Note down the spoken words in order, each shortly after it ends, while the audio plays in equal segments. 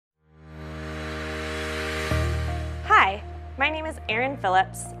My name is Erin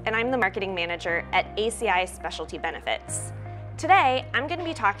Philips, and I'm the marketing manager at ACI Specialty Benefits. Today, I'm going to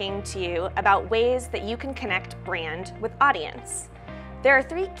be talking to you about ways that you can connect brand with audience. There are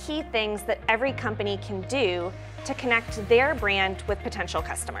three key things that every company can do to connect their brand with potential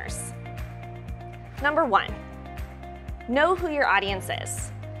customers. Number one, know who your audience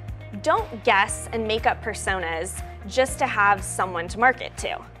is. Don't guess and make up personas just to have someone to market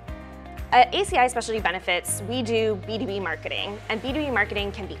to. At ACI Specialty Benefits, we do B2B marketing, and B2B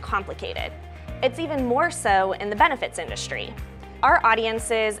marketing can be complicated. It's even more so in the benefits industry. Our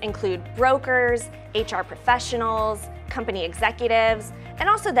audiences include brokers, HR professionals, company executives, and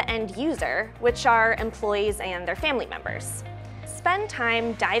also the end user, which are employees and their family members. Spend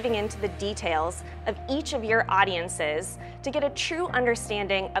time diving into the details of each of your audiences to get a true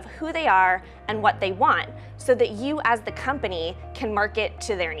understanding of who they are and what they want, so that you as the company can market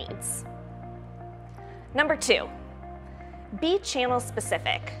to their needs. Number two, be channel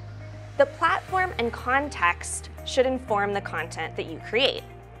specific. The platform and context should inform the content that you create.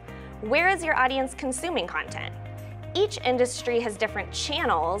 Where is your audience consuming content? Each industry has different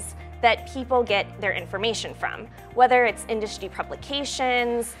channels that people get their information from, whether it's industry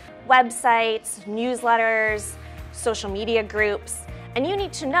publications, websites, newsletters, social media groups, and you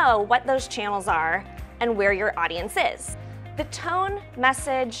need to know what those channels are and where your audience is. The tone,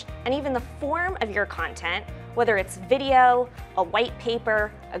 message, and even the form of your content, whether it's video, a white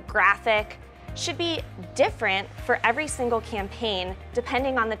paper, a graphic, should be different for every single campaign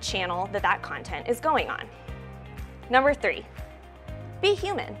depending on the channel that that content is going on. Number three, be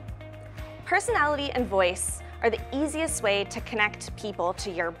human. Personality and voice are the easiest way to connect people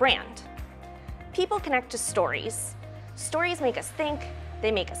to your brand. People connect to stories. Stories make us think,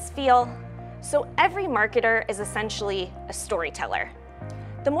 they make us feel. So every marketer is essentially a storyteller.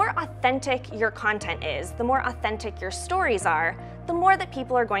 The more authentic your content is, the more authentic your stories are, the more that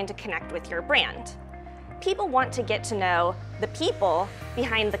people are going to connect with your brand. People want to get to know the people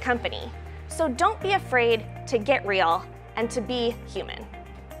behind the company. So don't be afraid to get real and to be human.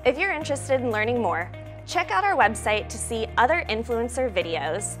 If you're interested in learning more, check out our website to see other influencer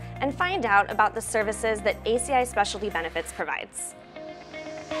videos and find out about the services that ACI Specialty Benefits provides.